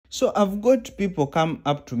So I've got people come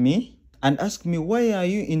up to me and ask me, why are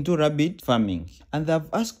you into rabbit farming? And they've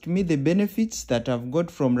asked me the benefits that I've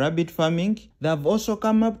got from rabbit farming. They've also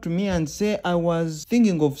come up to me and say, I was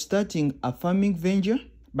thinking of starting a farming venture,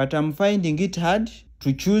 but I'm finding it hard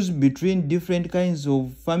to choose between different kinds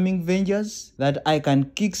of farming ventures that I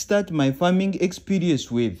can kickstart my farming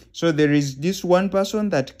experience with. So there is this one person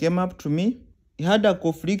that came up to me. He had a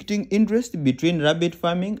conflicting interest between rabbit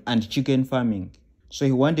farming and chicken farming. So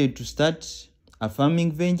he wanted to start a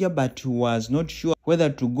farming venture, but he was not sure whether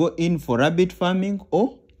to go in for rabbit farming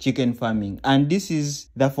or chicken farming. And this is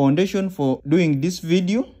the foundation for doing this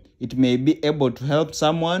video. It may be able to help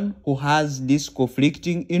someone who has this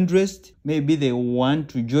conflicting interest. Maybe they want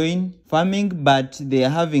to join farming, but they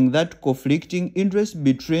are having that conflicting interest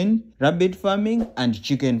between rabbit farming and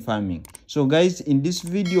chicken farming. So guys, in this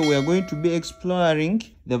video, we are going to be exploring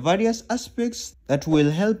the various aspects that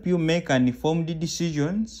will help you make an informed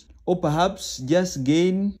decisions, or perhaps just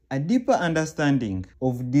gain a deeper understanding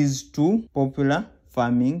of these two popular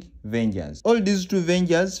farming ventures. All these two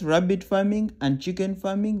ventures, rabbit farming and chicken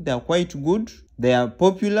farming, they are quite good. They are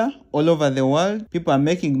popular all over the world. People are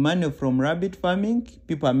making money from rabbit farming.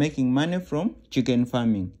 People are making money from chicken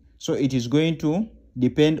farming. So it is going to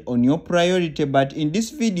depend on your priority. But in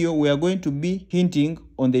this video, we are going to be hinting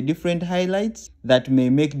on the different highlights that may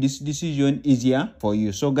make this decision easier for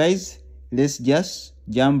you. So guys, let's just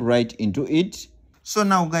jump right into it. So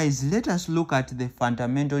now guys, let us look at the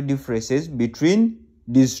fundamental differences between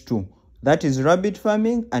these two. That is rabbit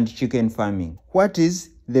farming and chicken farming. What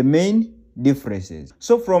is the main differences?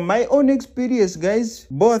 So from my own experience guys,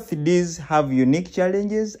 both these have unique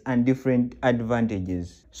challenges and different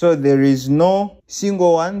advantages. So there is no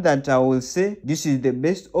single one that I will say this is the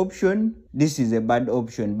best option, this is a bad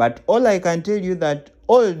option. But all I can tell you that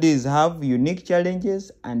all these have unique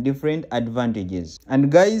challenges and different advantages.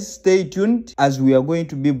 And guys, stay tuned as we are going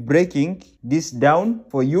to be breaking this down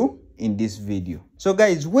for you in this video. So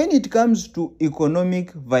guys, when it comes to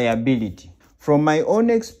economic viability, from my own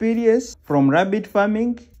experience from rabbit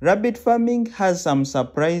farming has some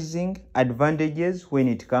surprising advantages when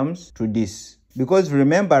it comes to this. Because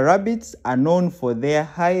remember, rabbits are known for their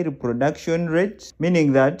high reproduction rate,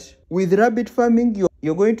 meaning that with rabbit farming,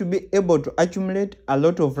 you're going to be able to accumulate a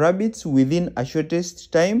lot of rabbits within a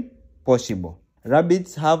shortest time possible.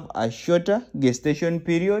 Rabbits have a shorter gestation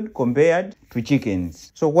period compared to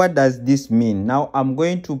chickens. So what does this mean? Now I'm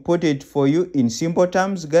going to put it for you in simple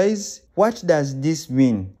terms, guys. What does this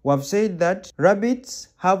mean? We've said that rabbits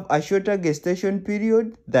have a shorter gestation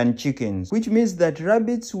period than chickens, which means that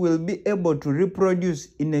rabbits will be able to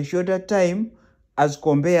reproduce in a shorter time as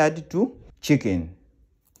compared to chicken.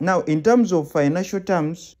 Now, in terms of financial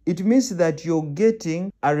terms, it means that you're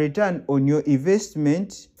getting a return on your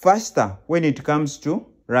investment faster when it comes to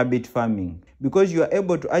rabbit farming, because you are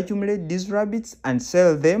able to accumulate these rabbits and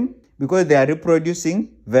sell them because they are reproducing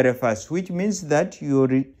very fast, which means that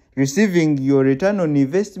you're receiving your return on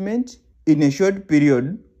investment in a short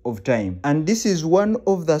period of time. And this is one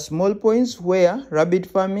of the small points where rabbit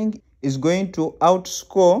farming is going to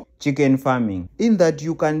outscore chicken farming, in that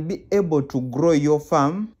you can be able to grow your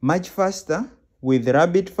farm much faster with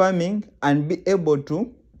rabbit farming and be able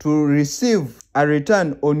to receive a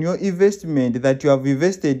return on your investment that you have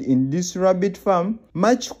invested in this rabbit farm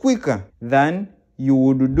much quicker than you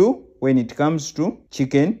would do when it comes to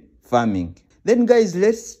chicken farming. Then guys,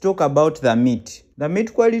 let's talk about the meat. The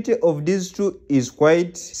meat quality of these two is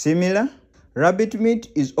quite similar. Rabbit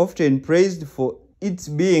meat is often praised for its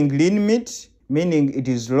being lean meat, meaning it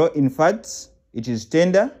is low in fats, it is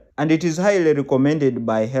tender, and it is highly recommended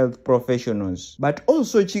by health professionals. But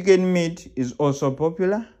also chicken meat is also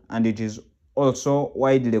popular and it is also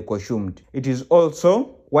widely consumed. It is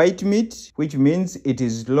also white meat, which means it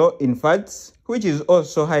is low in fats, which is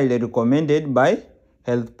also highly recommended by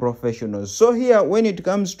health professionals. So here, when it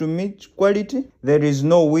comes to meat quality, there is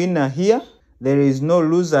no winner here, there is no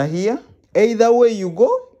loser here. Either way you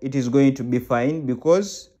go, it is going to be fine,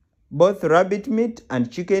 because both rabbit meat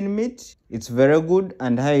and chicken meat, it's very good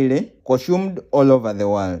and highly consumed all over the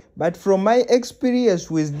world. But from my experience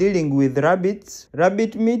with dealing with rabbits,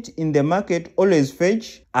 rabbit meat in the market always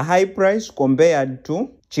fetch a high price compared to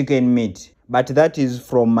chicken meat. But that is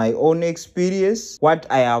from my own experience, what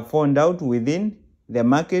I have found out within the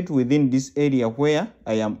market, within this area where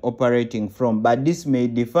I am operating from. But this may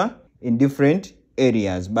differ in different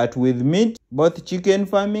areas. But with meat, both chicken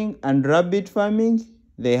farming and rabbit farming,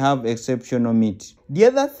 they have exceptional meat. The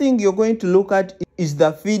other thing you're going to look at is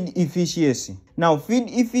the feed efficiency. Now, feed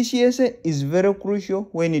efficiency is very crucial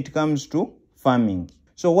when it comes to farming.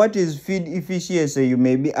 So what is feed efficiency? You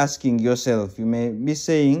may be asking yourself. You may be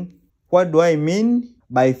saying, what do I mean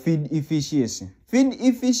by feed efficiency? Feed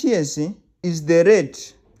efficiency is the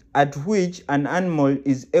rate at which an animal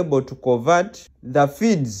is able to convert the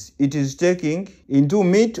feeds it is taking into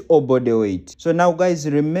meat or body weight. So now guys,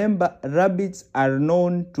 remember, rabbits are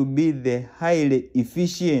known to be the highly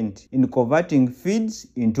efficient in converting feeds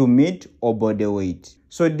into meat or body weight.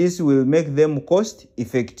 So this will make them cost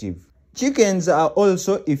effective. Chickens are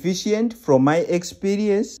also efficient from my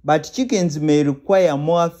experience, but chickens may require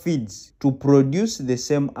more feeds to produce the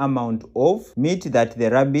same amount of meat that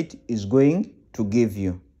the rabbit is going to give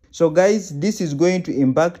you. So guys, this is going to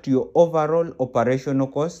impact your overall operational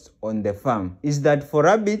cost on the farm. Is that for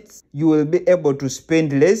rabbits, you will be able to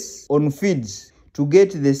spend less on feeds to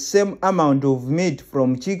get the same amount of meat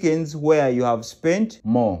from chickens where you have spent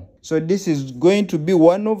more. So this is going to be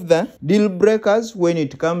one of the deal breakers when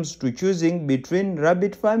it comes to choosing between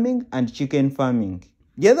rabbit farming and chicken farming.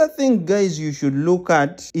 The other thing guys you should look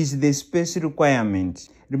at is the space requirement.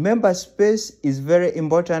 Remember, space is very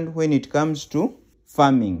important when it comes to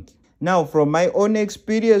farming. Now, from my own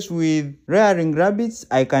experience with rearing rabbits,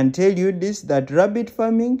 I can tell you this, that rabbit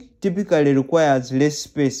farming typically requires less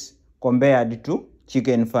space compared to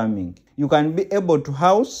chicken farming. You can be able to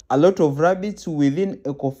house a lot of rabbits within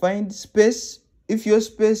a confined space if your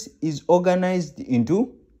space is organized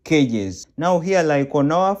into cages. Now here, like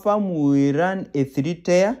on our farm, we run a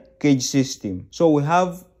 3-tier cage system. So we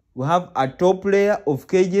have a top layer of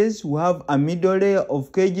cages, we have a middle layer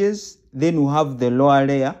of cages, then we have the lower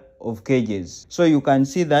layer of cages. So you can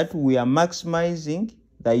see that we are maximizing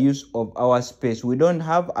the use of our space. We don't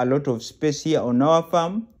have a lot of space here on our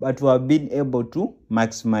farm, but we have been able to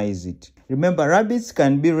maximize it. Remember, rabbits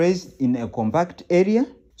can be raised in a compact area,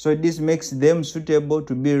 so this makes them suitable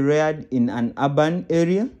to be reared in an urban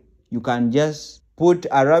area. You can just put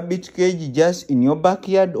a rabbit cage just in your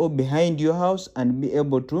backyard or behind your house and be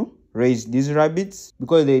able to raise these rabbits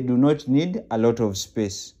because they do not need a lot of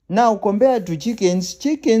space. Now, compared to chickens,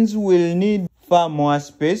 chickens will need far more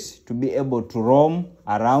space to be able to roam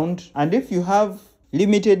around. And if you have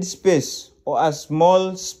limited space or a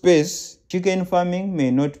small space, chicken farming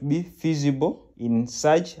may not be feasible in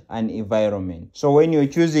such an environment. So when you're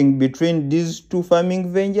choosing between these two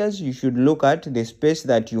farming ventures, you should look at the space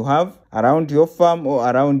that you have around your farm or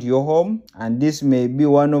around your home. And this may be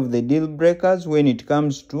one of the deal breakers when it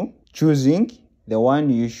comes to choosing the one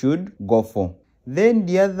you should go for. Then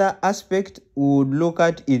the other aspect we would look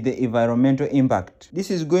at is the environmental impact. This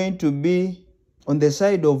is going to be on the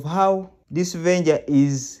side of how this venture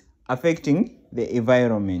is affecting the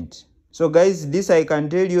environment. So guys, this I can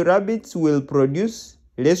tell you, rabbits will produce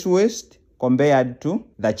less waste compared to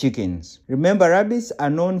the chickens. Remember, rabbits are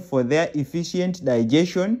known for their efficient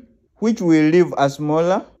digestion, which will leave a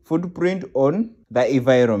smaller footprint on the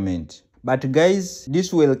environment. But guys,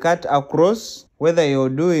 this will cut across whether you're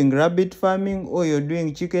doing rabbit farming or you're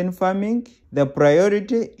doing chicken farming. The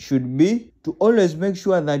priority should be to always make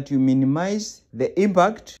sure that you minimize the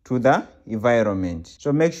impact to the environment.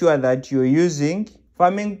 So make sure that you're using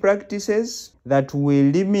farming practices that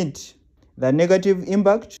will limit the negative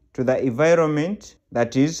impact to the environment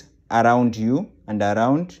that is around you and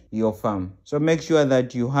around your farm. So make sure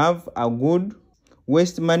that you have a good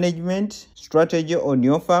waste management strategy on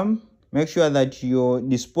your farm. Make sure that you're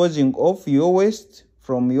disposing of your waste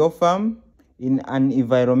from your farm in an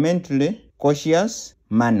environmentally cautious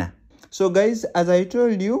manner. So guys, as I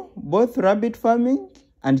told you, both rabbit farming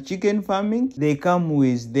and chicken farming, they come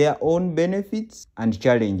with their own benefits and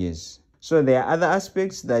challenges. So there are other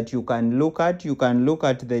aspects that you can look at. You can look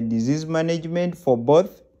at the disease management for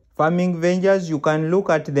both farming ventures. You can look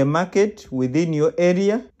at the market within your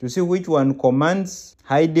area to see which one commands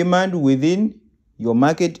high demand within your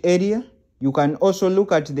market area. You can also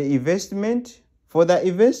look at the investment. For the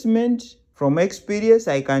investment, from experience,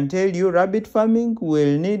 I can tell you rabbit farming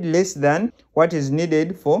will need less than what is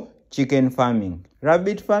needed for chicken farming.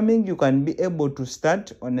 Rabbit farming, you can be able to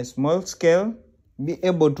start on a small scale, be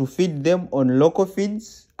able to feed them on local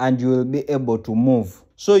feeds, and you will be able to move.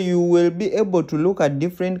 So you will be able to look at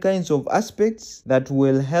different kinds of aspects that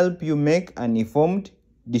will help you make an informed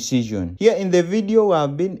decision. Here in the video, we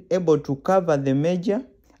have been able to cover the major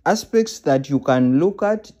aspects that you can look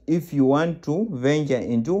at if you want to venture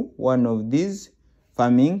into one of these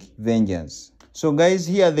farming ventures. So guys,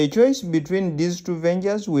 here the choice between these two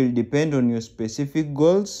ventures will depend on your specific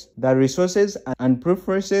goals, the resources and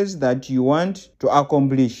preferences that you want to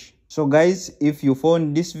accomplish. So guys, if you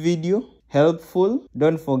found this video helpful,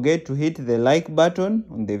 don't forget to hit the like button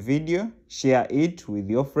on the video, share it with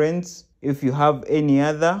your friends, If you have any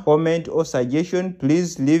other comment or suggestion,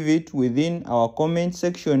 please leave it within our comment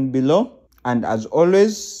section below. And as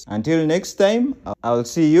always, until next time, I'll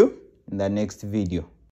see you in the next video.